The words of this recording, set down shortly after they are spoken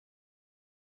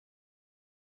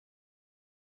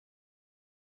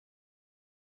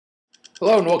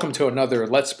Hello and welcome to another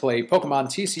Let's Play Pokemon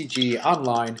TCG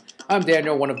Online. I'm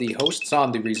Daniel, one of the hosts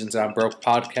on the Reasons I'm Broke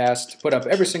podcast, put up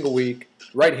every single week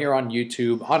right here on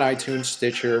YouTube, on iTunes,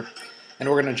 Stitcher, and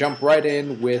we're going to jump right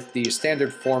in with the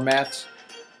standard format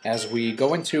as we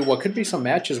go into what could be some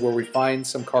matches where we find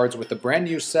some cards with the brand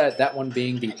new set, that one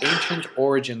being the Ancient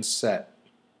Origins set.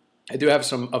 I do have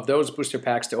some of those booster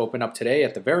packs to open up today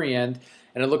at the very end,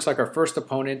 and it looks like our first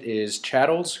opponent is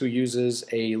Chattels, who uses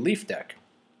a Leaf deck.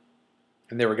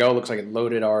 And there we go. Looks like it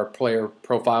loaded our player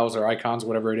profiles or icons,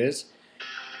 whatever it is.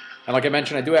 And like I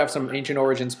mentioned, I do have some Ancient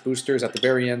Origins boosters at the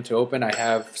very end to open. I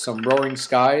have some Roaring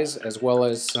Skies as well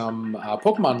as some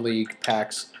Pokemon League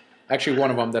packs. Actually, one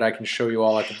of them that I can show you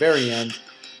all at the very end.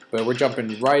 But we're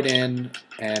jumping right in,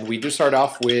 and we do start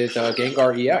off with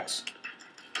Gengar EX.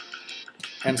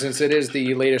 And since it is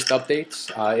the latest updates,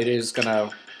 it is going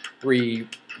to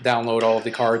download all of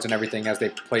the cards and everything as they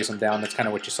place them down. That's kind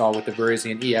of what you saw with the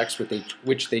Virizion EX,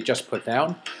 which they just put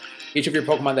down. Each of your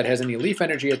Pokemon that has any Leaf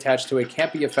Energy attached to it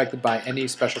can't be affected by any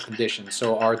special conditions.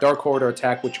 So our Dark Corridor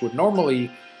attack, which would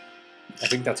normally, I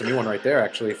think that's a new one right there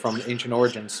actually, from Ancient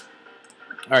Origins.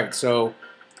 Alright, so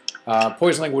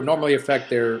Poisoning would normally affect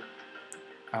their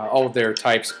all of their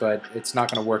types, but it's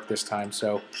not going to work this time.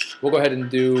 So we'll go ahead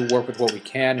and work with what we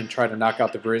can and try to knock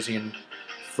out the Virizion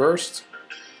first.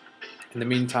 In the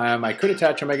meantime, I could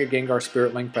attach a Mega Gengar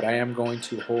Spirit Link, but I am going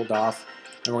to hold off.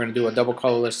 And we're going to do a double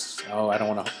colorless. Oh, I don't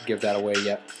want to give that away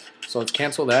yet. So let's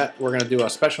cancel that. We're going to do a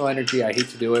Special Energy. I hate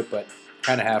to do it, but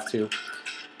kind of have to.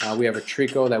 We have a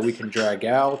Trico that we can drag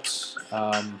out.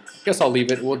 I guess I'll leave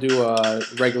it. We'll do a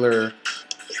regular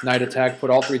Night Attack, put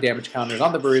all 3 damage counters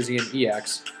on the Virizion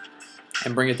EX,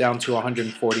 and bring it down to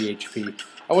 140 HP.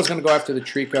 I was going to go after the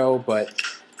Trico, but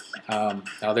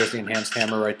there's the Enhanced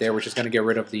Hammer right there, which is going to get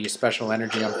rid of the Special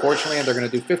Energy, unfortunately, and they're going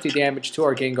to do 50 damage to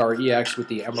our Gengar EX with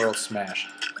the Emerald Smash.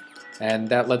 And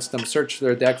that lets them search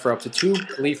their deck for up to 2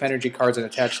 Leaf Energy cards and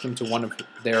attach them to one of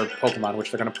their Pokemon,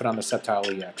 which they're going to put on the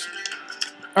Sceptile EX.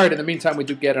 Alright, in the meantime, we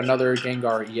do get another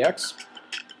Gengar EX,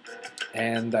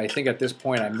 and I think at this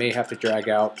point I may have to drag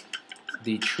out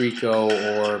the Trico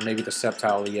or maybe the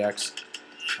Sceptile EX.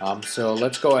 So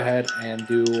let's go ahead and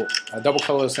do a double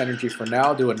colorless energy for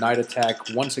now, do a Night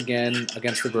Attack once again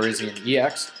against the Virizion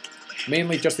EX,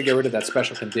 mainly just to get rid of that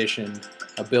special condition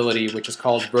ability, which is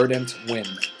called Verdant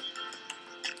Wind.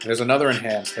 There's another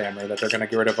Enhanced Hammer that they're going to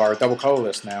get rid of our double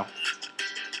colorless now.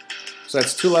 So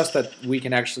that's 2 less that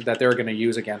they're going to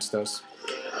use against us.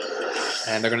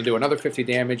 And they're going to do another 50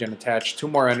 damage and attach 2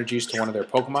 more energies to one of their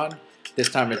Pokemon. This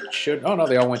time it should... Oh no,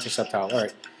 they all went to Sceptile.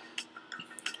 Alright.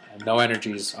 No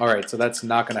energies. Alright, so that's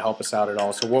not going to help us out at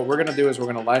all. So what we're going to do is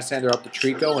we're going to Lysander up the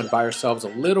Trico and buy ourselves a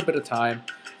little bit of time.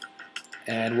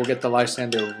 And we'll get the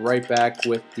Lysander right back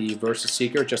with the Versus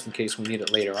Seeker, just in case we need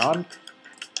it later on.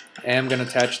 And I'm going to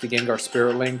attach the Gengar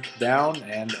Spirit Link down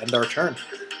and end our turn.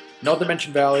 No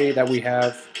Dimension Valley that we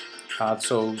have,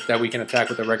 so that we can attack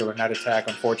with a regular Night Attack.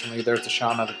 Unfortunately, there's the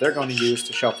Shauna that they're going to use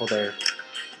to shuffle their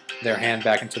hand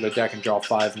back into their deck and draw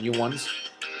 5 new ones.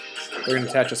 They're going to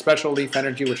attach a Special Leaf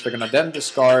Energy, which they're going to then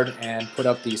discard and put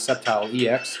up the Sceptile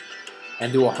EX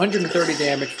and do 130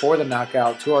 damage for the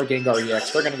knockout to our Gengar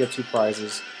EX. They're going to get 2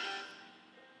 prizes.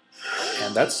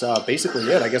 And that's basically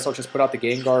it. I guess I'll just put out the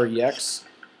Gengar EX.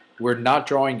 We're not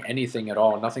drawing anything at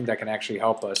all, nothing that can actually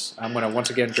help us. I'm going to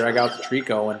once again drag out the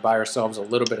Trico and buy ourselves a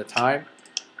little bit of time,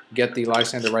 get the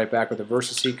Lysander right back with the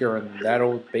Versus Seeker, and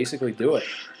that'll basically do it.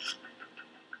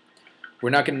 We're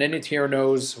not getting any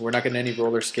Tyrannos, we're not getting any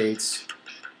Roller Skates,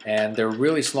 and they're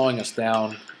really slowing us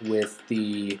down with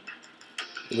the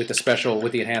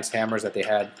Enhanced Hammers that they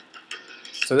had.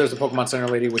 So there's the Pokemon Center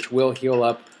Lady, which will heal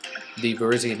up the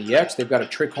Virizion EX. They've got a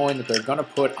Trick Coin that they're going to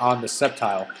put on the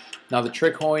Sceptile. Now the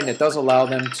Trick Coin, it does allow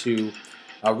them to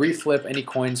reflip any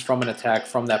coins from an attack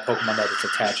from that Pokemon that it's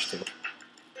attached to.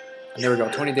 And there we go,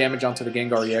 20 damage onto the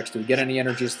Gengar EX. Do we get any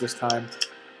energies this time?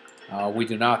 We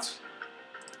do not.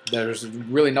 There's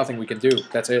really nothing we can do.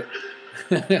 That's it.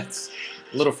 It's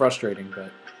a little frustrating,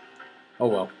 but oh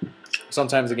well.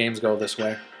 Sometimes the games go this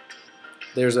way.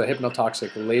 There's a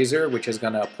Hypnotoxic Laser, which is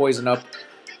going to poison up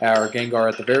our Gengar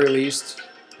at the very least.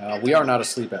 We are not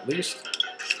asleep at least.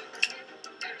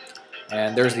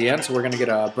 And there's the end, so we're going to get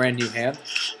a brand new hand.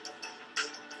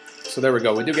 So there we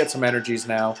go. We do get some energies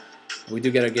now. We do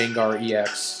get a Gengar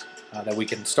EX that we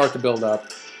can start to build up.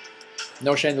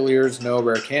 No Chandeliers, no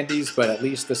Rare Candies, but at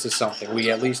least this is something.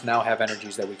 We at least now have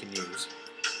energies that we can use.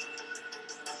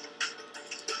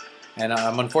 And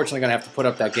I'm unfortunately going to have to put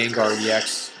up that Gengar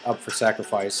EX up for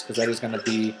sacrifice, because that is going to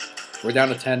be... We're down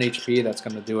to 10 HP. That's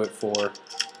going to do it for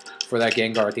that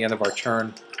Gengar at the end of our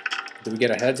turn. Do we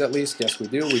get a heads at least? Yes, we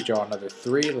do. We draw another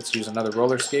 3. Let's use another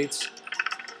roller skates.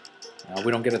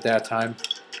 We don't get it that time.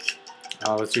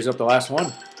 Let's use up the last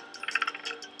one.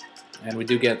 And we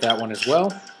do get that one as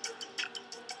well.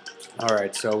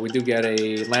 Alright, so we do get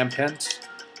a Lampent.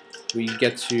 We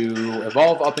get to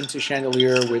evolve up into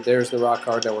Chandelier. There's the rock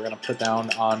card that we're going to put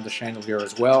down on the Chandelier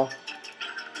as well.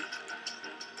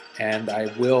 And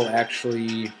I will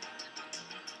actually...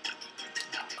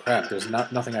 Crap, there's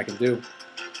nothing I can do.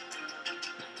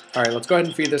 Alright, let's go ahead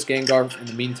and feed this Gengar in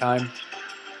the meantime.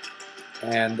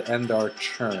 And end our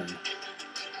turn.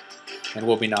 And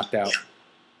we'll be knocked out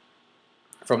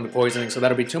from the poisoning. So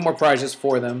that'll be 2 more prizes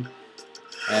for them.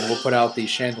 And we'll put out the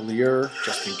Chandelier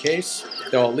just in case.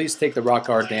 They'll at least take the rock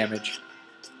guard damage.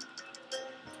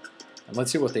 And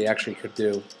let's see what they actually could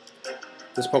do.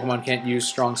 This Pokemon can't use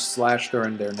Strong Slash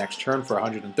during their next turn for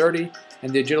 130.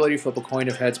 And the Agility, Flip a Coin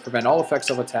of Heads, prevent all effects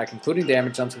of attack, including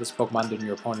damage onto this Pokemon during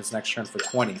your opponent's next turn for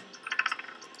 20.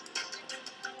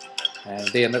 And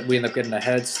we end up getting the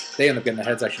heads. They end up getting the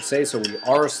heads, I should say. So we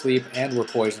are asleep and we're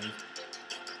poisoned.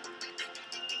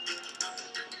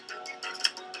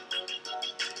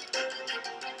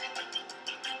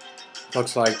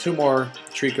 Looks like 2 more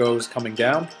Tricos coming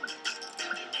down.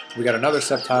 We got another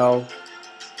Sceptile.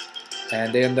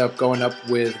 And they end up going up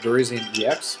with Virizion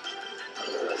EX.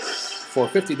 For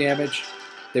 50 damage.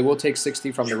 They will take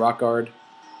 60 from the Rock Guard.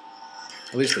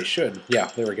 At least they should. Yeah,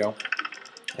 there we go.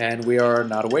 And we are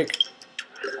not awake.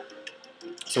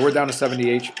 So we're down to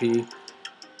 70 HP.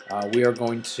 We are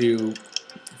going to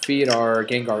feed our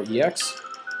Gengar EX.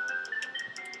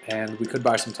 And we could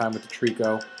buy some time with the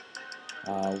Trico.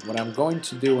 What I'm going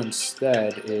to do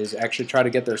instead is actually try to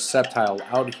get their Sceptile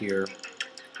out here.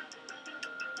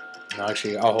 No,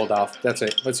 actually, I'll hold off. That's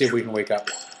it. Let's see if we can wake up.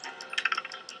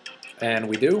 And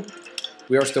we do.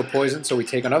 We are still poisoned, so we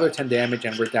take another 10 damage,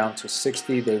 and we're down to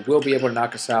 60. They will be able to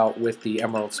knock us out with the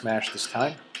Emerald Smash this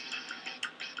time.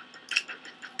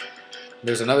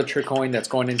 There's another Trick Coin that's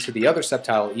going into the other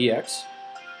Sceptile EX.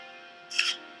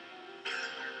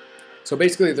 So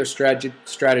basically their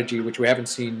strategy, which we haven't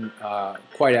seen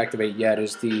quite activate yet,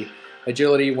 is the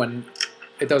agility. When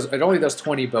it only does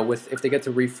 20, but if they get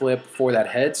to reflip for that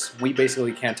heads, we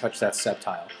basically can't touch that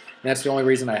Sceptile. And that's the only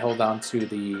reason I hold on to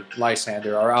the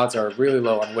Lysander. Our odds are really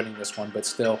low on winning this one, but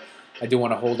still, I do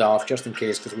want to hold off just in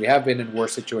case, because we have been in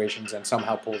worse situations and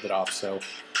somehow pulled it off. So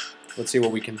let's see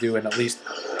what we can do and at least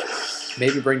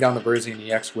maybe bring down the Virizion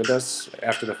EX with us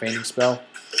after the feigning spell.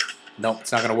 Nope,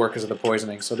 it's not going to work because of the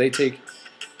poisoning. So they take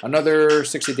another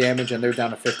 60 damage and they're down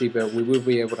to 50, but we will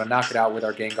be able to knock it out with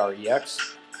our Gengar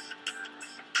EX.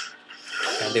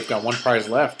 And they've got 1 prize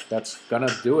left. That's going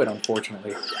to do it,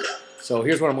 unfortunately. So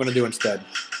here's what I'm going to do instead.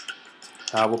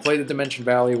 We'll play the Dimension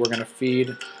Valley. We're going to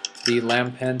feed the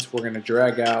Lampent. We're going to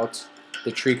drag out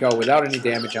the Trico without any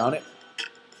damage on it.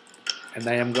 And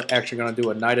I am actually going to do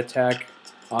a Night Attack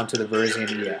onto the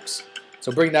Virizion EX.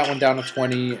 So bring that one down to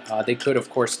 20. They could,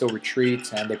 of course, still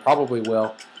retreat, and they probably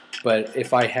will. But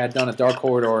if I had done a Dark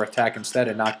Corridor attack instead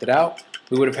and knocked it out,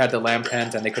 we would have had the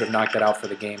Lampent, and they could have knocked it out for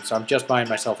the game. So I'm just buying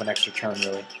myself an extra turn,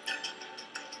 really.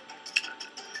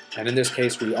 And in this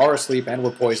case, we are asleep and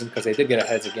we're poisoned because they did get a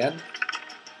heads again.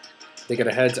 They get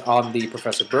a heads on the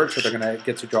Professor Bird, so they're going to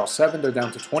get to draw 7. They're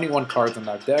down to 21 cards on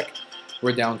our deck.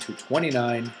 We're down to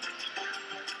 29.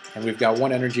 And we've got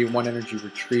 1 energy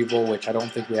retrieval, which I don't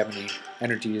think we have any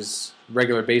energies,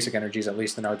 regular basic energies, at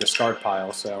least in our discard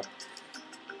pile. So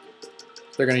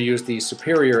they're going to use the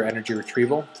superior energy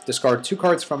retrieval. Discard 2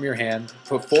 cards from your hand.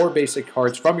 Put 4 basic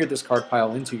cards from your discard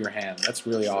pile into your hand. That's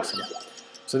really awesome.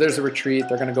 So there's a retreat.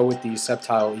 They're going to go with the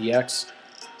Sceptile EX.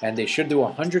 And they should do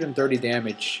 130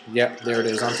 damage. Yep, there it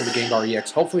is, onto the Gengar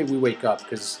EX. Hopefully we wake up,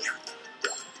 because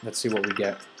let's see what we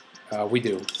get. We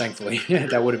do, thankfully.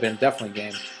 That would have been definitely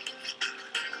game.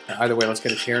 Either way, let's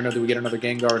get a Tierno. Do we get another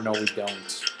Gengar? No, we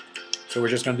don't. So we're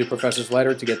just going to do Professor's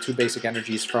Letter to get 2 basic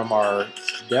energies from our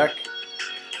deck.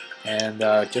 And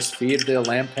just feed the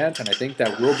Lampent, and I think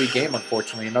that will be game,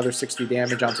 unfortunately. Another 60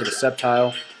 damage onto the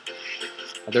Sceptile.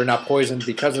 They're not poisoned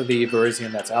because of the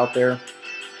Virizion that's out there.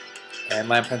 And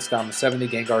Lampent's down to 70,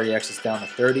 Gengar EX is down to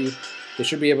 30. They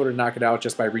should be able to knock it out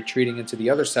just by retreating into the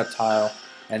other Sceptile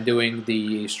and doing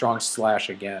the Strong Slash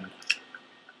again.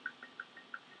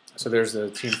 So there's the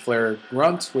Team Flare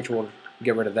Grunt, which will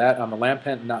get rid of that. On the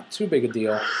Lampent, not too big a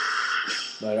deal.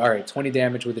 But alright, 20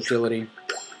 damage with Agility.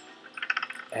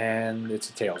 And it's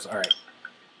a Tails. Alright.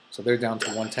 So they're down to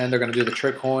 110. They're going to do the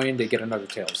Trick Coin. They get another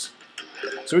Tails.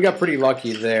 So we got pretty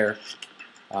lucky there.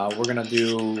 We're going to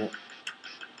do...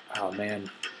 Oh, man.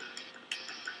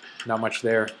 Not much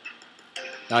there.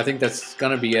 No, I think that's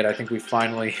going to be it. I think we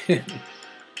finally...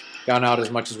 gotten out as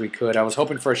much as we could. I was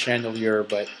hoping for a Chandelier,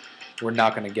 but we're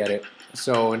not going to get it.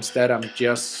 So instead, I'll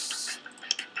just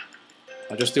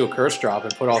do a Curse Drop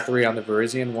and put all 3 on the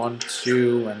Virizion. 1,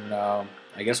 2, and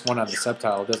I guess 1 on the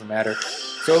Sceptile. It doesn't matter.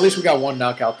 So at least we got 1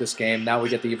 knockout this game. Now we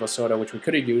get the Evo Soda, which we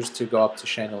could have used to go up to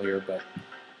Chandelier, but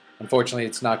unfortunately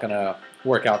it's not going to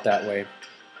work out that way.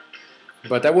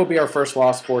 But that will be our first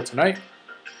loss for tonight.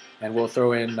 And we'll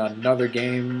throw in another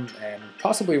game and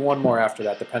possibly 1 more after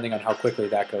that, depending on how quickly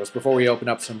that goes, before we open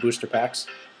up some booster packs.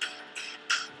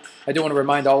 I do want to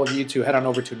remind all of you to head on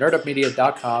over to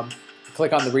nerdupmedia.com.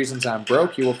 Click on the reasons I'm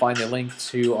broke. You will find a link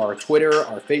to our Twitter,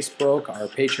 our Facebook, our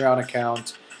Patreon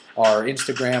account, our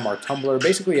Instagram, our Tumblr,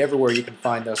 basically everywhere you can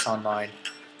find us online.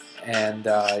 And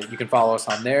you can follow us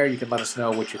on there. You can let us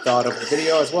know what you thought of the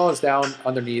video, as well as down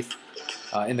underneath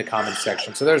in the comments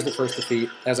section. So there's the first defeat,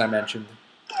 as I mentioned.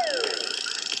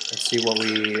 Let's see what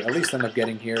we at least end up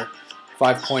getting here.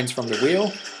 5 coins from the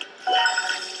wheel.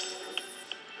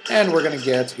 And we're going to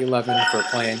get 11 for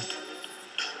playing.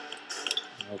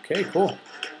 Okay, cool.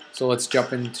 So let's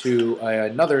jump into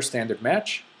another standard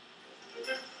match.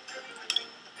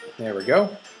 There we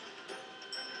go.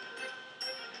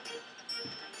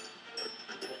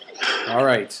 All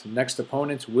right, next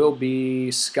opponent will be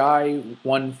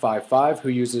Sky155, who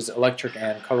uses electric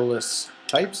and colorless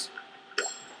types.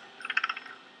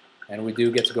 And we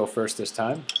do get to go first this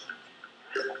time.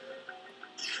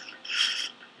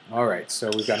 All right, so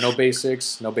we've got no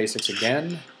basics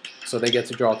again. So they get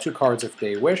to draw 2 cards if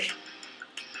they wish.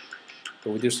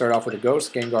 But we do start off with a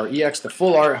Ghost, Gengar EX, the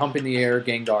full art, Hump in the Air,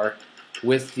 Gengar,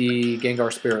 with the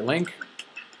Gengar Spirit Link.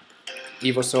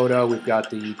 Evo Soda, we've got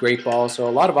the Great Ball, so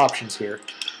a lot of options here.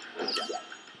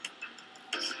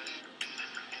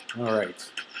 All right.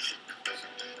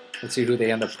 Let's see who they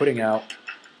end up putting out.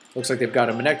 Looks like they've got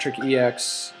a Manectric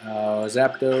EX,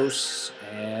 Zapdos,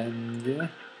 and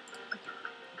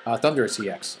Thundurus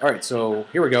EX. All right, so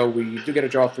here we go. We do get a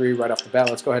draw 3 right off the bat.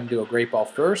 Let's go ahead and do a Great Ball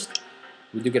first.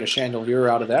 We do get a Chandelier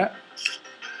out of that.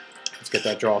 Let's get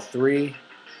that draw 3.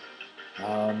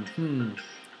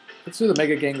 Let's do the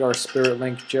Mega Gengar Spirit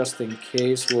Link just in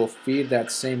case. We'll feed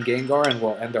that same Gengar and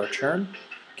we'll end our turn.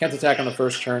 Can't attack on the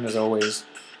first turn as always.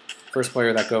 First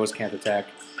player that goes can't attack.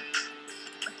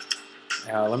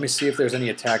 Let me see if there's any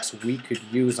attacks we could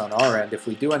use on our end. If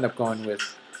we do end up going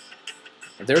with...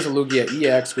 There's a Lugia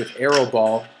EX with Arrow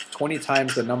Ball, 20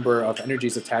 times the number of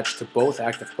energies attached to both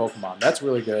active Pokemon. That's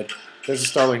really good. There's a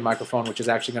Starling Microphone, which is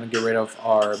actually going to get rid of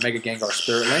our Mega Gengar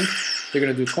Spirit Link. They're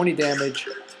going to do 20 damage,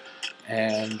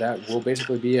 and that will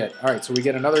basically be it. Alright, so we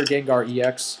get another Gengar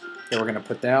EX that we're going to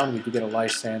put down. We do get a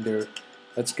Lysander.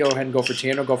 Let's go ahead and go for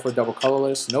Tierno, go for a double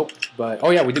colorless. Nope, but...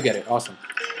 Oh yeah, we do get it. Awesome.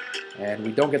 And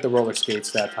we don't get the roller skates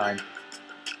that time.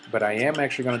 But I am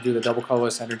actually going to do the double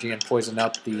colorless energy and poison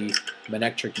up the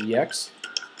Manectric EX.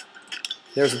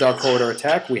 There's a Dark Corridor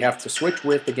attack. We have to switch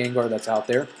with the Gengar that's out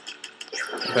there.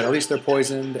 But at least they're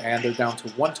poisoned and they're down to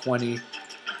 120.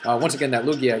 Once again, that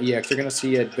Lugia EX, you're going to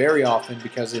see it very often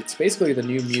because it's basically the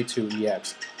new Mewtwo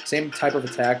EX. Same type of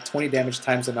attack, 20 damage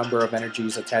times the number of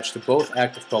energies attached to both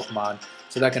active Pokemon.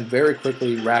 So that can very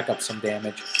quickly rack up some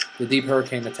damage. The Deep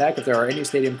Hurricane attack, if there are any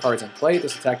Stadium cards in play,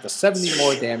 this attack does 70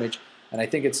 more damage. And I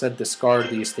think it said discard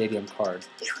the Stadium card.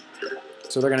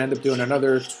 So they're going to end up doing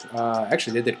another...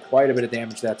 actually, they did quite a bit of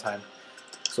damage that time.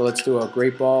 So let's do a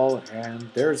Great Ball. And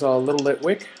there's a little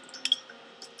Litwick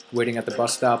waiting at the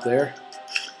bus stop there.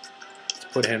 Let's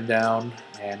put him down.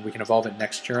 And we can evolve it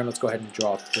next turn. Let's go ahead and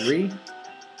draw 3.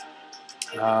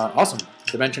 Awesome.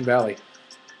 Dimension Valley.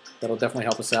 That'll definitely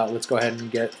help us out. Let's go ahead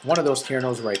and get one of those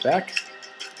Tiernos right back,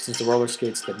 since the roller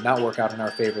skates did not work out in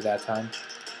our favor that time.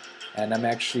 And I'm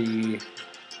actually,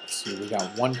 let's see, we got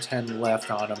 110 left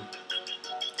on him.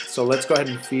 So let's go ahead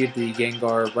and feed the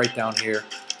Gengar right down here.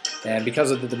 And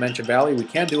because of the Dimension Valley, we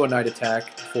can do a Night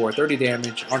Attack for 30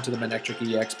 damage onto the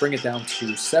Manectric EX, bring it down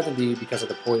to 70 because of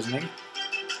the poisoning.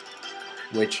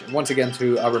 Which, once again,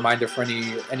 to a reminder for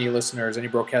any listeners, any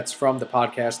brokettes from the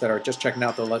podcast that are just checking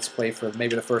out the Let's Play for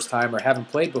maybe the first time or haven't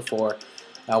played before,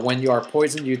 when you are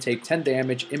poisoned, you take 10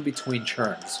 damage in between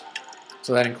turns.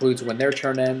 So that includes when their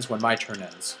turn ends, when my turn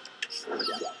ends.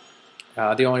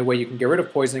 The only way you can get rid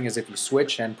of poisoning is if you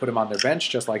switch and put them on their bench,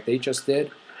 just like they just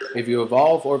did. If you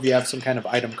evolve, or if you have some kind of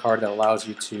item card that allows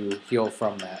you to heal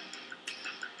from that.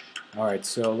 Alright,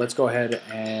 so let's go ahead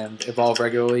and evolve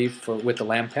regularly with the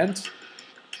Lampent.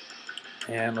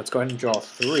 And let's go ahead and draw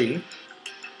 3.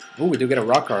 Ooh, we do get a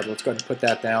Rock card. Let's go ahead and put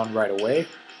that down right away.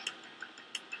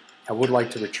 I would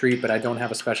like to retreat, but I don't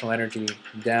have a special energy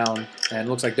down. And it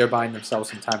looks like they're buying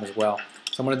themselves some time as well.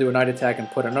 So I'm going to do a Night Attack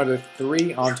and put another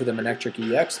 3 onto the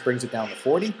Manectric EX. Brings it down to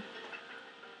 40.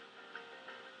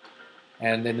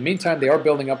 And in the meantime, they are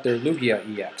building up their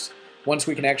Lugia EX. Once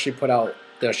we can actually put out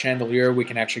the Chandelier, we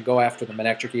can actually go after the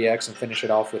Manectric EX and finish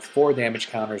it off with 4 damage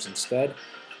counters instead.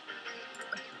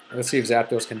 Let's see if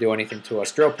Zapdos can do anything to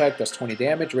us. Drill Peck does 20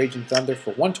 damage. Raging Thunder for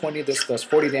 120. This does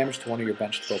 40 damage to one of your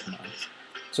benched Pokemon.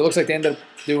 So it looks like they ended up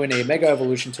doing a Mega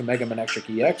Evolution to Mega Manectric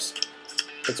EX.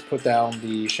 Let's put down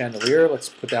the Chandelier. Let's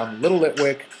put down Little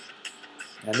Litwick.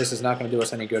 And this is not going to do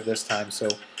us any good this time. So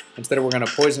instead, we're going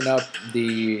to poison up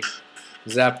the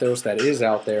Zapdos that is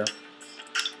out there.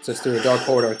 So let's do a Dark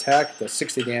Corridor attack. Does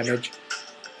 60 damage.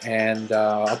 And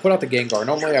I'll put out the Gengar.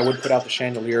 Normally I would put out the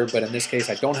Chandelier, but in this case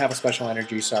I don't have a special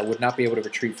energy, so I would not be able to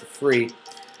retreat for free.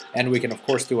 And we can of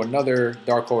course do another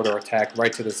Dark Corridor attack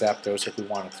right to the Zapdos if we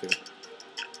wanted to.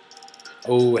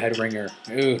 Oh, Head Ringer.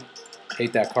 Ooh,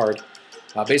 hate that card.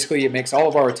 Basically it makes all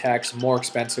of our attacks more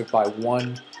expensive by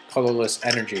 1 colorless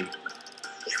energy.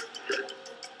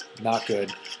 Not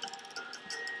good.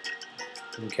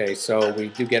 Okay, so we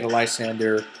do get a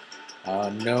Lysander.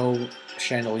 No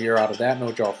Chandelier out of that,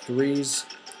 no draw 3s.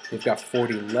 We've got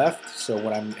 40 left, so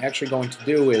what I'm actually going to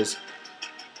do is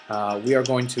we are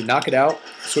going to knock it out,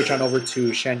 switch on over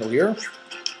to Chandelier.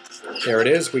 There it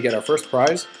is, we get our first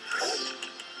prize.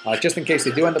 Just in case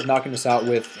they do end up knocking us out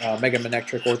with Mega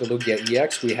Manectric or the Lugia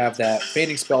EX, we have that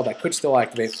Fainting Spell that could still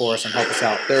activate for us and help us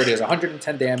out. There it is,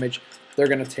 110 damage. They're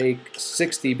going to take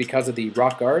 60 because of the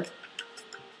Rock Guard.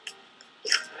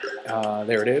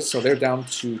 There it is, so they're down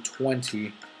to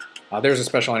 20. There's a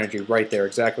special energy right there,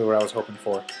 exactly what I was hoping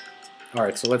for.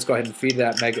 Alright, so let's go ahead and feed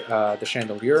that the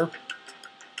Chandelier.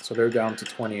 So they're down to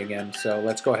 20 again. So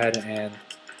let's go ahead and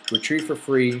retreat for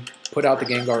free, put out the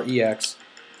Gengar EX,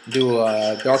 do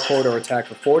a Dark Corridor attack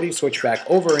for 40, switch back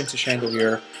over into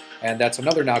Chandelier, and that's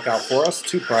another knockout for us,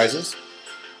 2 prizes.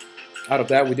 Out of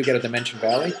that, we do get a Dimension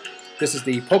Valley. This is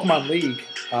the Pokemon League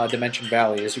Dimension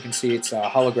Valley. As you can see, it's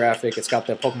holographic. It's got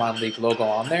the Pokemon League logo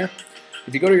on there.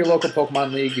 If you go to your local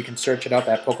Pokemon League, you can search it up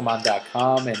at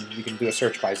Pokemon.com, and you can do a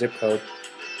search by zip code.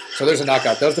 So there's a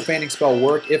knockout. Does the Fainting Spell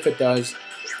work? If it does,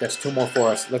 that's 2 more for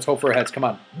us. Let's hope for heads. Come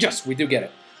on. Yes, we do get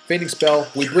it. Fainting Spell.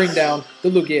 We bring down the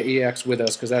Lugia EX with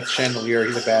us because that's Chandelier.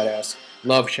 He's a badass.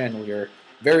 Love Chandelier.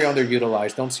 Very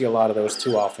underutilized. Don't see a lot of those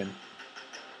too often.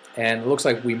 And it looks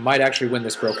like we might actually win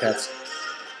this Broquettes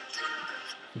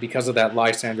because of that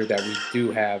Lysander that we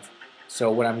do have.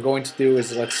 So what I'm going to do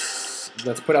is let's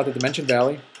put out the Dimension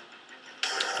Valley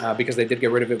because they did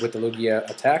get rid of it with the Lugia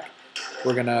attack.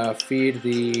 We're going to feed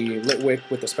the Litwick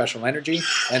with the special energy,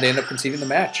 and they end up conceding the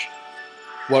match.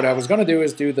 What I was going to do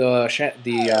is do the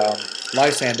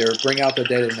Lysander, bring out the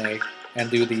Dedenne, and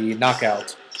do the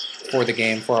knockout for the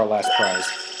game for our last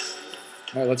prize.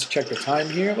 All right, let's check the time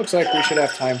here. Looks like we should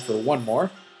have time for 1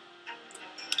 more.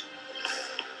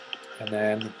 And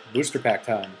then booster pack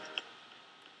time.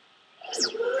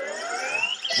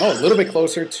 Oh, a little bit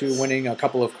closer to winning a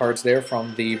couple of cards there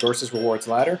from the Versus Rewards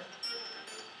ladder.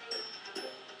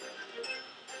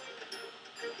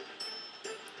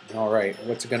 Alright,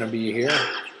 what's it going to be here?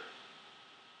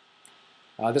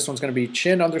 This one's going to be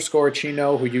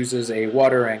Chin_Chino, who uses a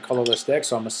water and colorless deck,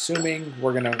 so I'm assuming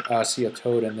we're going to see a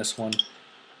Toad in this one.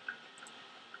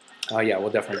 Yeah, we'll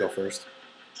definitely go first.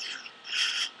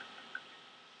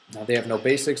 Now they have no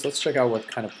basics. Let's check out what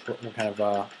kind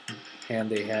of hand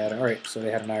they had. All right, so they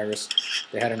had an Iris,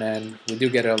 they had an N. We do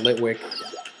get a Litwick.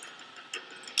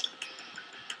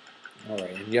 All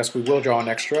right, and yes, we will draw an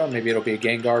extra. Maybe it'll be a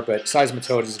Gengar, but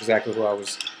Seismitoad is exactly who I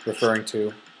was referring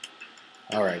to.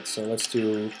 All right, so let's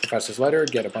do Professor's Letter.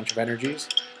 Get a bunch of energies.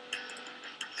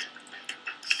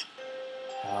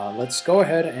 Let's go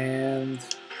ahead and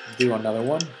do another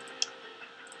one.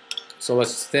 So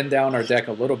let's thin down our deck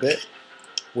a little bit.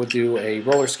 We'll do a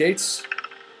Roller Skates.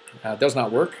 Does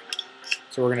not work.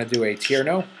 So we're going to do a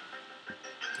Tierno.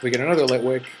 We get another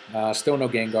Litwick. Still no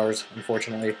Gengars,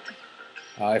 unfortunately.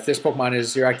 If this Pokemon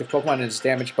is your active Pokemon is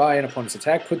damaged by an opponent's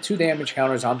attack, put 2 damage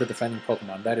counters on the defending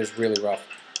Pokemon. That is really rough.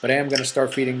 But I am going to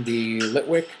start feeding the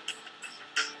Litwick.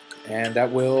 And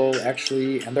that will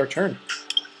actually end our turn.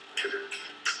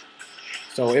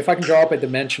 So if I can draw up a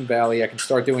Dimension Valley, I can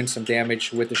start doing some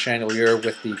damage with the Chandelier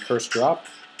with the Curse Drop.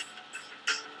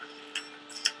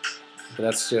 But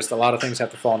that's just a lot of things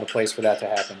have to fall into place for that to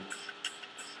happen.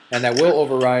 And that will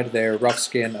override their Rough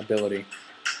Skin ability.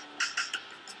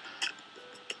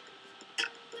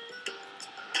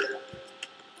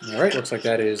 Alright, looks like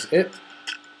that is it.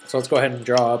 So let's go ahead and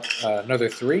draw up another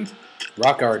 3.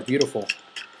 Rock Guard, beautiful.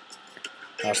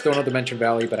 Still no Dimension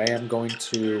Valley, but I am going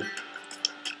to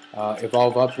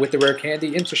evolve up with the Rare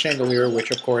Candy into Chandelier, which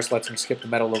of course lets me skip the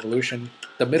middle evolution,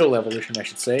 I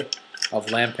should say, of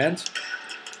Lampent.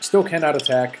 Still cannot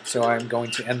attack, so I'm going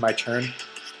to end my turn.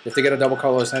 If they get a double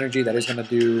colorless energy, that is going to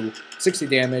do 60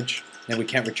 damage, and we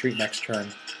can't retreat next turn.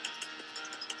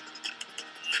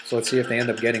 So let's see if they end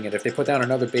up getting it. If they put down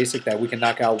another basic that we can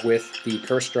knock out with the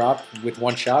curse drop with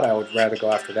one shot, I would rather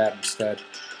go after that instead.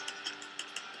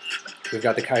 We've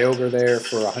got the Kyogre there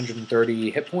for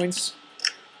 130 hit points.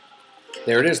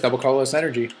 There it is, double colorless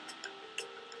energy.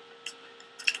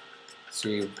 Let's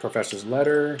see, Professor's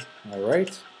Letter.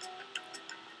 Alright.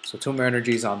 So 2 more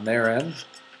energies on their end.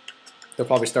 They'll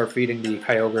probably start feeding the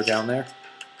Kyogre down there.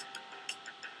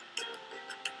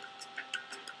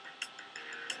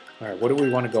 Alright, what do we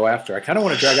want to go after? I kind of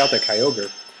want to drag out that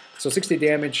Kyogre. So 60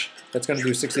 damage, that's going to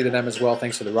do 60 to them as well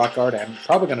thanks to the Rock Guard. I'm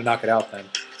probably going to knock it out then.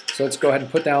 So let's go ahead and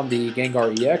put down the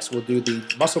Gengar EX. We'll do the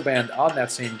Muscle Band on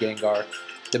that same Gengar.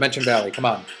 Dimension Valley, come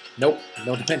on. Nope,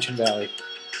 no Dimension Valley.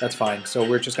 That's fine. So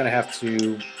we're just going to have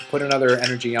to put another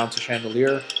energy onto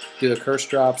Chandelier, do the Curse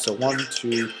Drop. So 1,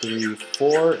 2, 3,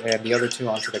 4, and the other 2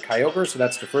 onto the Kyogre. So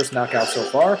that's the first knockout so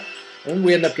far. And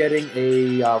we end up getting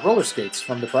a roller skates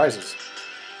from the prizes.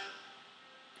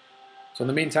 So in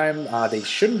the meantime, they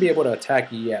shouldn't be able to attack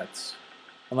yet,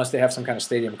 unless they have some kind of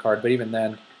stadium card. But even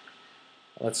then,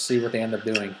 let's see what they end up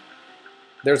doing.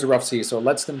 There's a Rough Sea, so it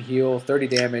lets them heal 30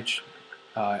 damage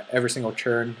every single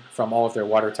turn from all of their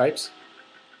water types.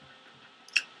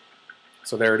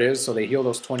 So there it is. So they heal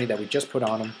those 20 that we just put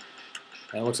on them.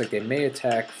 And it looks like they may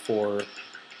attack for...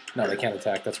 No, they can't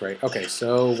attack. That's right. Okay,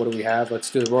 so what do we have? Let's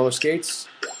do the roller skates.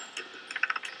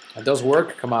 It does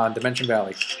work. Come on, Dimension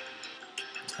Valley.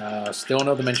 Still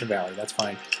no Dimension Valley. That's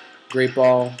fine. Great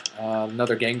Ball.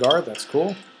 Another Gengar. That's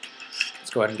cool.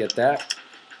 Let's go ahead and get that.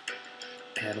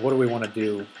 And what do we want to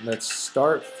do? Let's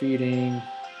start feeding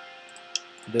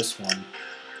this one.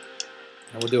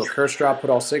 And we'll do a Curse Drop, put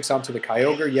all 6 onto the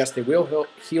Kyogre. Yes, they will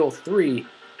heal 3,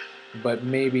 but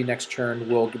maybe next turn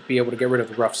we'll be able to get rid of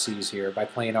the Rough Seas here by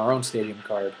playing our own Stadium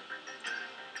card.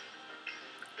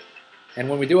 And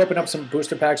when we do open up some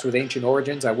booster packs with Ancient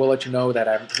Origins, I will let you know that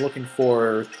I'm looking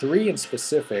for 3 in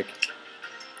specific.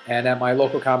 And at my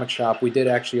local comic shop, we did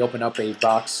actually open up a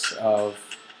box of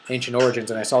Ancient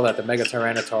Origins, and I saw that the Mega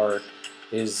Tyranitar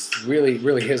is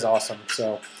really is awesome.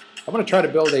 So I'm going to try to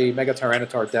build a Mega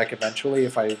Tyranitar deck eventually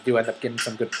if I do end up getting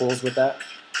some good pulls with that.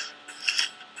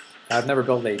 I've never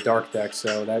built a dark deck,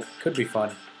 so that could be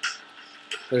fun.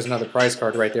 There's another prize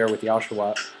card right there with the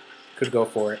Oshawott. Could go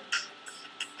for it.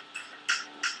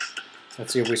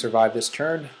 Let's see if we survive this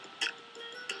turn.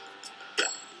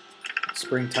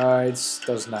 Spring Tides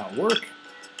does not work,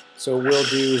 so we'll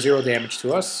do 0 damage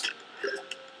to us.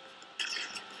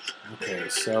 Okay,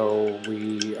 so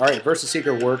alright, Versus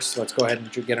Seeker works. Let's go ahead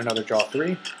and get another draw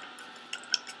 3.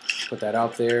 Put that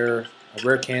out there. A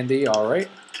rare candy, alright.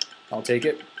 I'll take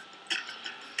it.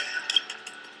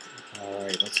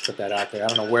 Alright, let's put that out there. I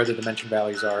don't know where the Dimension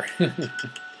Valleys are.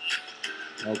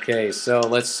 Okay, so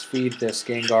let's feed this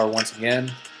Gengar once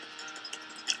again.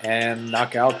 And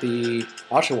knock out the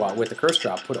Oshawott with the Curse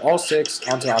Drop. Put all 6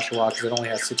 onto Oshawott because it only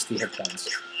has 60 hit points.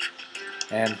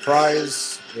 And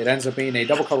prize, it ends up being a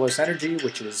double colorless energy,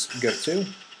 which is good too.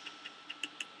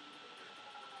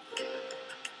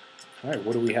 Alright,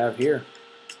 what do we have here?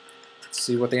 Let's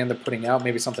see what they end up putting out.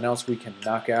 Maybe something else we can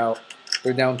knock out.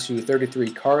 They're down to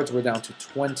 33 cards. We're down to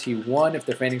 21. If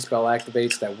the Fainting Spell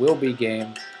activates, that will be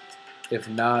game. If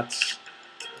not,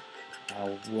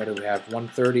 what do we have?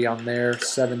 130 on there,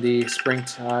 70, Spring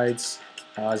Tides,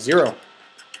 0. Alright,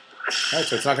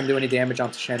 so it's not going to do any damage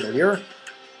onto Chandelier.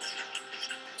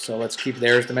 So let's keep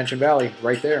there's Dimension Valley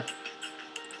right there.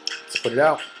 Let's put it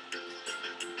out.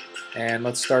 And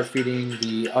let's start feeding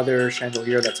the other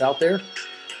Chandelier that's out there.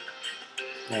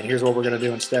 And here's what we're going to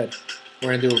do instead. We're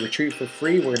going to do a retreat for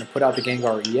free. We're going to put out the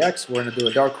Gengar EX. We're going to do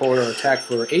a Dark Corridor attack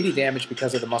for 80 damage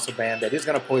because of the Muscle Band. That is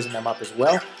going to poison them up as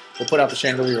well. We'll put out the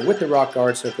Chandelier with the Rock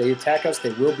Guard, so if they attack us, they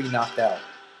will be knocked out.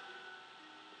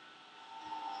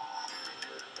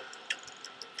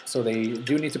 So they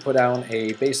do need to put down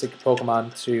a basic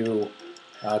Pokemon to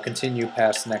continue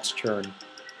past next turn.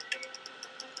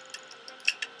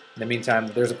 In the meantime,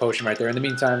 there's a potion right there. In the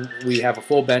meantime, we have a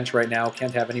full bench right now.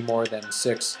 Can't have any more than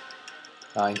 6,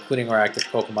 including our active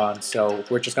Pokemon. So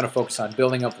we're just going to focus on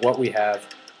building up what we have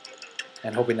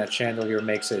and hoping that Chandelier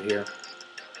makes it here.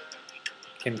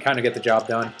 Can kind of get the job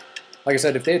done. Like I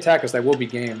said, if they attack us, that will be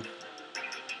game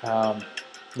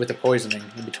with the poisoning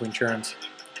in between turns.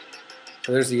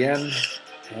 So there's the end,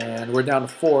 and we're down to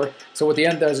 4. So what the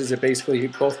end does is it basically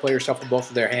both players shuffle both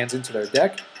of their hands into their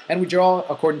deck, and we draw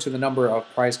according to the number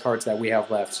of prize cards that we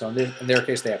have left. So in their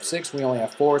case, they have 6. We only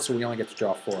have 4, so we only get to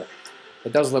draw 4.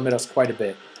 It does limit us quite a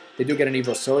bit. They do get an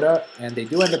Evo Soda, and they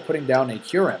do end up putting down a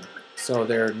Kyurem, so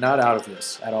they're not out of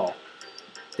this at all.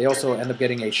 They also end up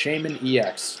getting a Shaman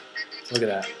EX. Look at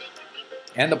that.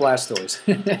 And the Blastoise.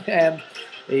 And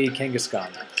a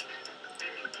Kangaskhan.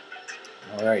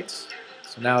 Alright.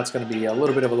 So now it's going to be a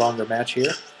little bit of a longer match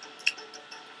here.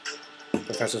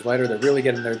 Professor's Lighter, they're really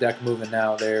getting their deck moving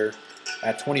now. They're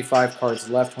at 25 cards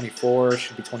left, 24,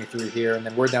 should be 23 here, and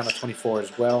then we're down to 24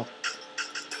 as well.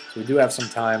 So we do have some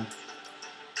time.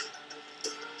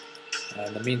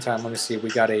 In the meantime, let me see. We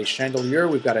got a Chandelier,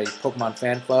 we've got a Pokemon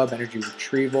Fan Club, Energy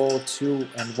Retrieval, 2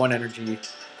 and 1 energy,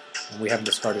 and we haven't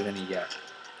discarded any yet.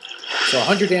 So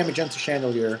 100 damage into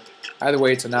Chandelier. Either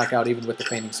way, it's a knockout even with the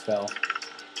Feigning Spell,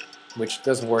 which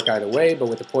doesn't work either way, but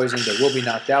with the Poison, they will be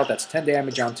knocked out. That's 10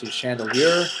 damage onto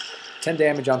Chandelier, 10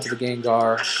 damage onto the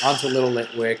Gengar, onto Little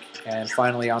Litwick, and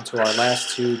finally onto our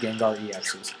last 2 Gengar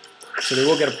EXs. So they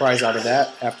will get a prize out of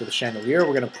that. After the Chandelier,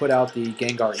 we're going to put out the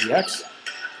Gengar EX,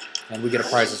 and we get a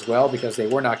prize as well because they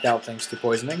were knocked out thanks to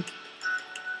poisoning.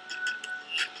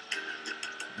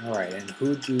 Alright, and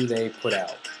who do they put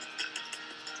out?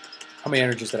 How many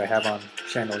energies did I have on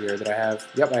Chandelier? Did I have...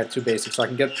 Yep, I have 2 basics, so I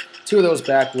can get 2 of those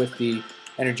back with the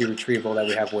Energy Retrieval that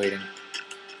we have waiting.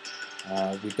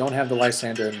 We don't have the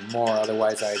Lysander anymore,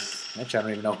 otherwise actually, I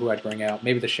don't even know who I'd bring out.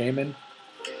 Maybe the Shaman?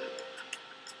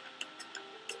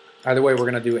 Either way, we're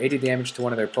going to do 80 damage to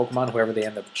one of their Pokemon, whoever they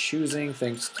end up choosing,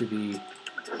 thanks to the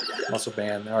Muscle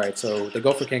Band. Alright, so they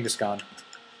go for Kangaskhan.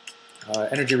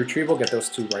 Energy Retrieval, get those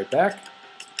 2 right back.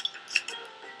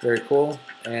 Very cool.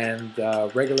 And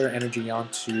regular energy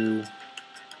onto...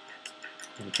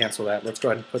 Let me cancel that. Let's go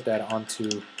ahead and put that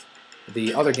onto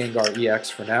the other Gengar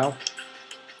EX for now.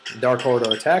 Dark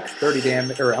Corridor attack, 30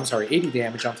 damage, or I'm sorry, 80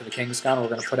 damage onto the Kangaskhan. We're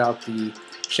going to put out the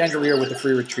Chandelier with the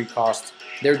free retreat cost.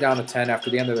 They're down to 10 after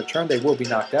the end of the turn. They will be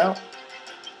knocked out.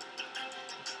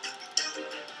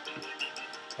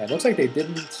 And it looks like they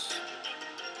didn't...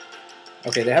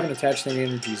 Okay, they haven't attached any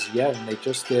energies yet, and they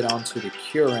just did onto the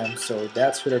Kyurem, so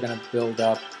that's who they're going to build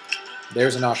up.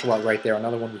 There's an Oshawott right there,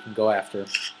 another one we can go after,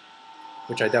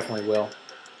 which I definitely will.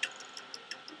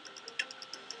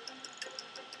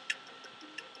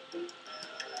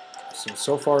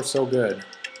 So far, so good.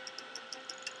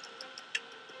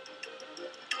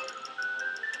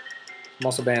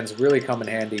 Muscle Bands really come in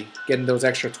handy. Getting those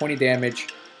extra 20 damage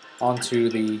onto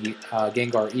the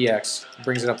Gengar EX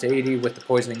brings it up to 80 with the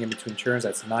poisoning in between turns.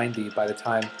 That's 90 by the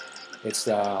time it's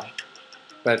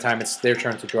their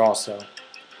turn to draw. So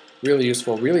really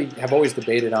useful. Really have always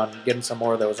debated on getting some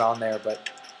more of those on there,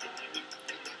 but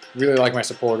really like my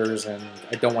supporters and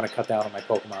I don't want to cut down on my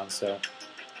Pokemon. So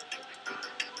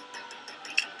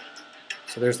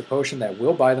there's the potion that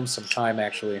will buy them some time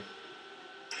actually.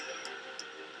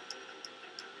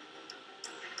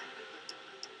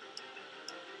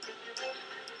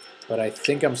 But I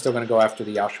think I'm still going to go after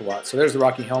the Oshawott. So there's the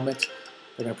Rocky Helmet.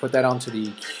 We're going to put that onto the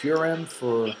Kyurem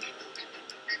for...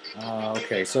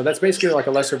 okay, so that's basically like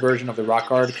a lesser version of the Rock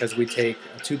Guard because we take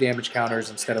 2 damage counters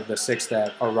instead of the 6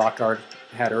 that our Rock Guard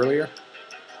had earlier.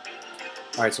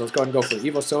 Alright, so let's go ahead and go for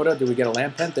Evo Soda. Do we get a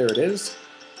Lampent? There it is.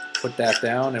 Put that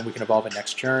down and we can evolve it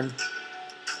next turn.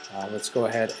 Let's go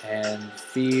ahead and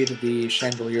feed the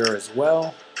Chandelier as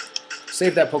well.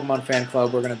 Save that Pokemon Fan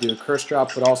Club. We're going to do a Curse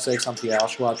Drop, put all 6 onto the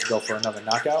Oshawott to go for another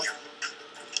knockout.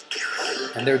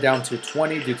 And they're down to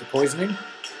 20 due to poisoning.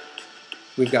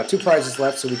 We've got 2 prizes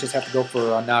left, so we just have to go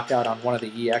for a knockout on one of the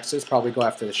EXs. Probably go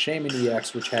after the Shaman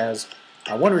EX, which has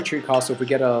 1 retreat cost, so if we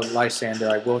get a Lysander,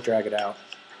 I will drag it out.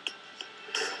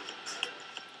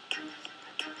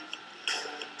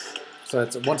 So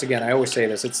that's, once again, I always say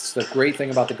this, it's the great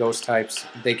thing about the ghost types.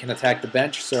 They can attack the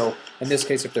bench, so in this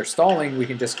case, if they're stalling, we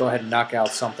can just go ahead and knock out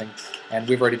something, and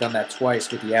we've already done that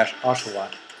twice with the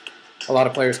Oshawott. A lot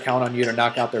of players count on you to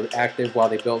knock out their active while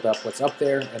they build up what's up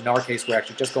there. In our case, we're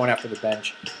actually just going after the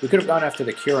bench. We could have gone after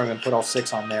the Kyurem and put all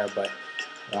 6 on there, but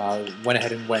went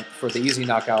ahead and went for the easy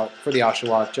knockout for the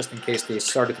Oshawott, just in case they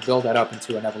started to build that up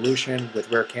into an evolution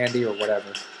with rare candy or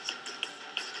whatever.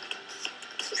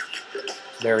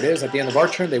 There it is. At the end of our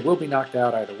turn, they will be knocked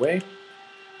out either way.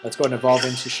 Let's go ahead and evolve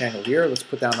into Chandelier. Let's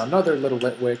put down another Little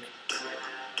Litwick.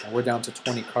 And we're down to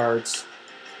 20 cards.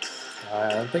 I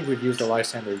don't think we've used the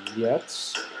Lysander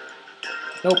yet.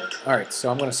 Nope. Alright,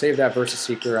 so I'm going to save that Versus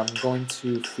Seeker. I'm going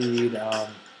to feed...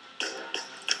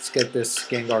 let's get this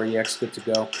Gengar EX good to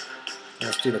go. And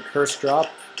let's do the Curse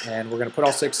Drop. And we're going to put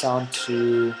all 6 on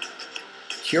to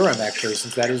Kyurem, actually,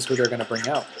 since that is who they're going to bring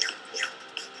out.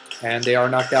 And they are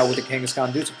knocked out with the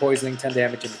Kangaskhan due to poisoning, 10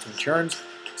 damage in between turns.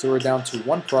 So we're down to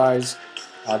 1 prize.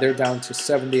 They're down to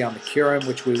 70 on the Kyurem,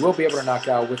 which we will be able to knock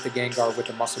out with the Gengar with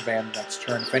the Muscle Band next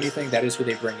turn. If anything, that is who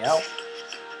they bring out.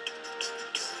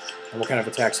 And what kind of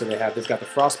attacks do they have? They've got the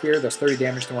Frost Spear, does 30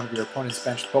 damage to one of your opponent's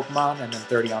benched Pokemon, and then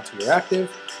 30 onto your active.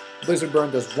 Blizzard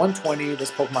Burn does 120.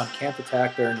 This Pokemon can't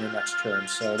attack during your next turn,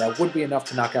 so that would be enough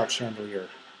to knock out Chandelier.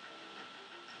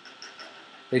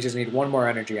 They just need one more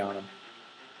energy on him.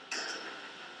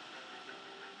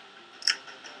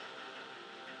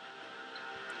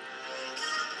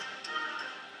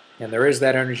 And there is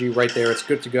that energy right there. It's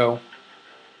good to go.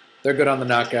 They're good on the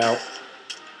knockout.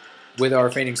 With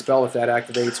our Feigning Spell, if that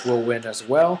activates, we'll win as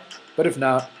well. But if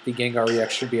not, the Gengar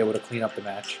EX should be able to clean up the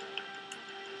match.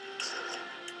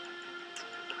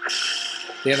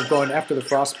 They end up going after the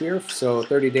Frost Spear, so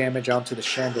 30 damage onto the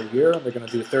Chandelier. They're going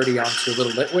to do 30 onto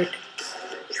Little Litwick.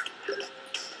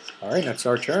 Alright, that's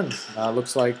our turn.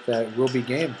 Looks like that will be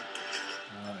game.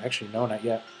 Actually, no, not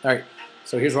yet. Alright,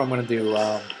 so here's what I'm going to do.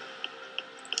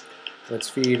 Let's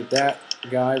feed that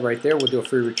guy right there. We'll do a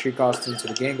free retreat cost into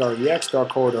the Gengar EX. Dark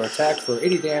Corridor attack for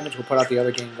 80 damage. We'll put out the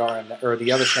other Gengar, or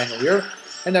the other Chandelier,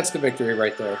 and that's the victory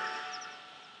right there.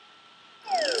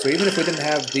 So even if we didn't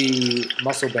have the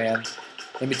Muscle Band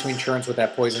in between turns with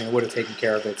that poisoning, it would have taken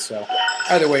care of it. So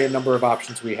either way, a number of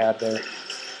options we had there.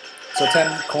 So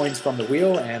 10 coins from the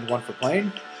wheel and 1 for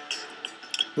playing.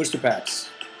 Booster packs.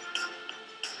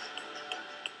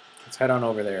 Let's head on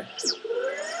over there.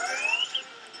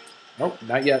 Nope,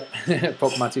 not yet.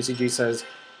 Pokemon TCG says,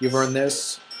 you've earned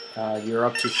this. You're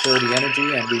up to 30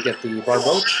 energy, and we get the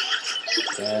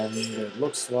Barboach. And it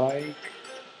looks like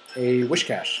a Wish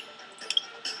Cache.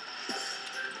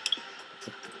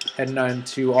 Heading on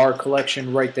to our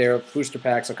collection right there. Booster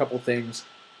packs, a couple things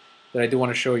that I do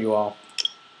want to show you all.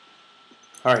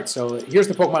 Alright, so here's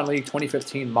the Pokemon League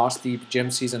 2015 Moss Deep Gym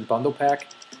Season Bundle Pack.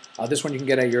 This one you can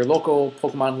get at your local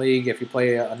Pokemon League. If you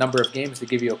play a number of games, they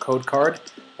give you a code card.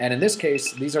 And in this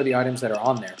case, these are the items that are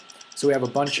on there. So we have a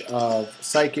bunch of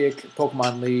Psychic,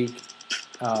 Pokemon League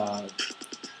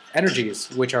energies,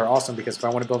 which are awesome because if I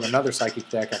want to build another Psychic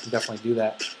deck, I can definitely do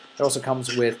that. It also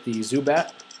comes with the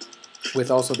Zubat, with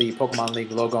also the Pokemon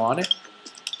League logo on it.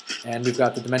 And we've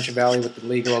got the Dimension Valley with the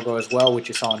League logo as well, which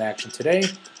you saw in action today.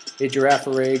 A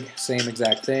Girafarig, same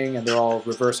exact thing, and they're all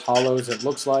reverse hollows, it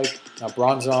looks like.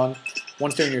 Bronzong.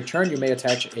 Once during your turn, you may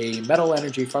attach a Metal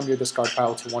Energy from your discard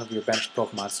pile to one of your benched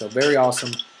Pokemon. So very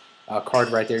awesome card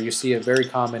right there. You see it very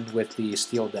common with the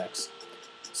Steel decks.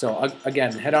 So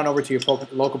again, head on over to your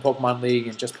local Pokemon League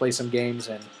and just play some games,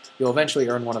 and you'll eventually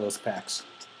earn one of those packs.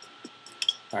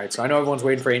 Alright, so I know everyone's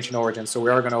waiting for Ancient Origins, so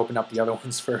we are going to open up the other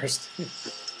ones first.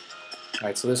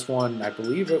 Alright, so this one, I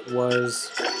believe it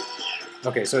was...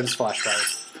 Okay, so it's Flash Fire.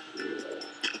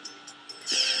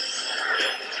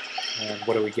 And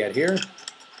what do we get here?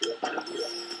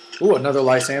 Ooh, another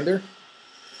Lysander.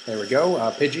 There we go,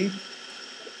 Pidgey.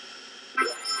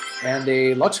 And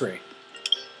a Luxray.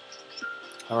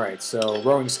 Alright, so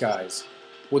Rowing Skies.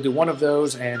 We'll do one of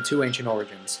those and 2 Ancient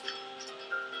Origins.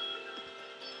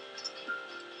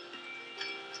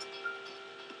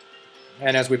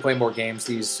 And as we play more games,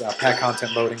 these pack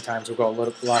content loading times will go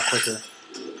a lot quicker.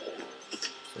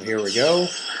 So here we go.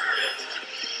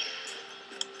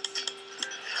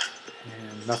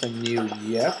 And nothing new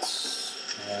yet.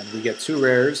 And we get 2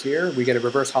 rares here. We get a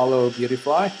Reverse Hollow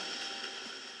Beautifly.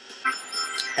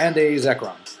 And a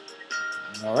Zekrom.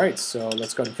 Alright, so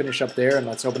let's go and finish up there, and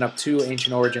let's open up 2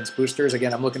 Ancient Origins boosters.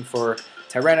 Again, I'm looking for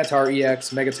Tyranitar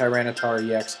EX, Mega Tyranitar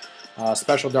EX,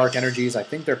 Special Dark Energies. I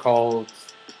think they're called...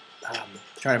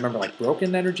 trying to remember, like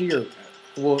Broken Energy, or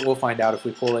we'll find out if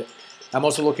we pull it. I'm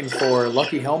also looking for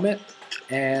Lucky Helmet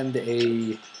and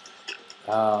a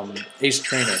Ace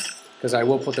Trainer, because I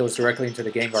will put those directly into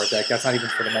the Gengar deck. That's not even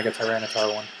for the Mega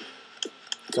Tyranitar one.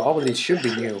 So all of these should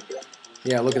be new.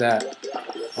 Yeah, look at that.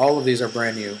 All of these are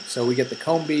brand new. So we get the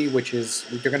Combee, which is,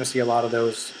 you're going to see a lot of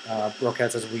those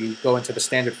Brokettes as we go into the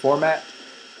standard format,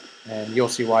 and you'll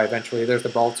see why eventually. There's the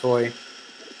Baltoy,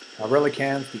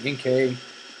 Relicanth, the Inkay,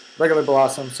 regular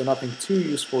Blossom, so nothing too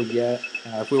useful yet.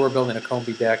 If we were building a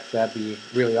Combee deck, that'd be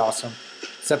really awesome.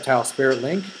 Sceptile Spirit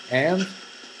Link, and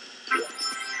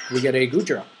we get a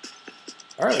Goodra.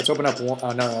 Alright, let's open up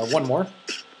one more.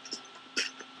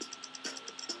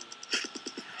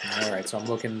 Alright, so I'm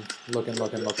looking.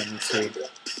 Let's see.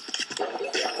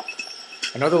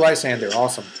 Another Lysander,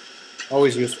 awesome.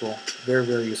 Always useful. Very,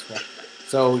 very useful.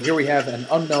 So here we have an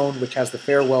Unknown, which has the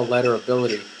Farewell Letter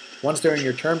ability. Once during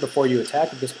your turn before you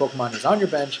attack, if this Pokemon is on your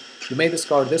bench, you may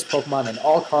discard this Pokemon and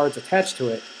all cards attached to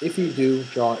it. If you do,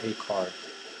 draw a card.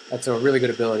 That's a really good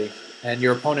ability. And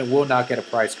your opponent will not get a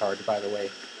prize card, by the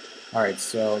way. Alright,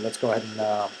 so let's go ahead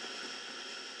and...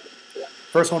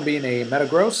 First one being a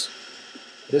Metagross.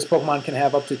 This Pokemon can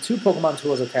have up to 2 Pokemon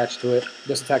tools attached to it.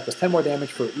 This attack does 10 more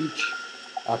damage for each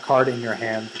card in your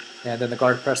hand. And then the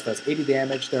guard press does 80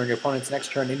 damage. During your opponent's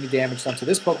next turn, any damage done to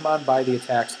this Pokemon by the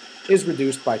attacks is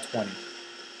reduced by 20.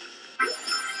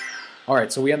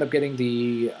 Alright, so we end up getting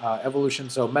the evolution,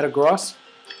 so Metagross.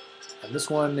 And this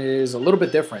one is a little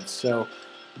bit different. So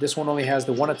this one only has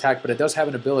the one attack, but it does have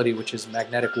an ability, which is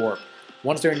Magnetic Warp.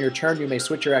 Once during your turn, you may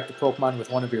switch your active Pokemon with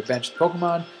one of your benched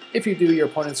Pokemon. If you do, your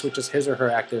opponent switches his or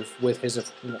her active with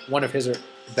one of his or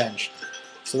benched.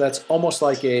 So that's almost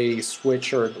like a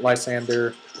Switch or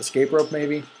Lysander Escape Rope,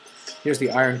 maybe. Here's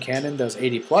the Iron Cannon, does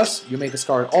 80+. You may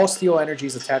discard all Steel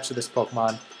energies attached to this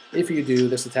Pokemon. If you do,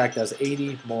 this attack does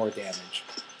 80 more damage.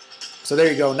 So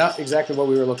there you go, not exactly what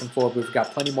we were looking for, but we've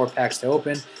got plenty more packs to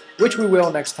open, which we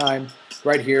will next time,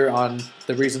 right here on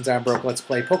The Reasons I'm Broke Let's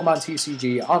Play Pokemon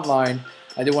TCG Online.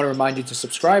 I do want to remind you to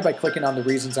subscribe by clicking on the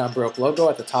Reasons I'm Broke logo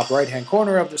at the top right-hand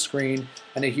corner of the screen,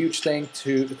 and a huge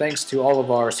thanks to all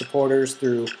of our supporters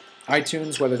through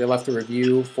iTunes, whether they left a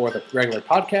review for the regular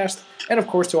podcast, and of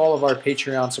course to all of our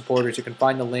Patreon supporters. You can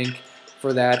find the link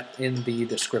for that in the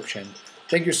description.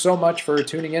 Thank you so much for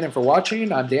tuning in and for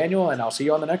watching. I'm Daniel, and I'll see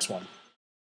you on the next one.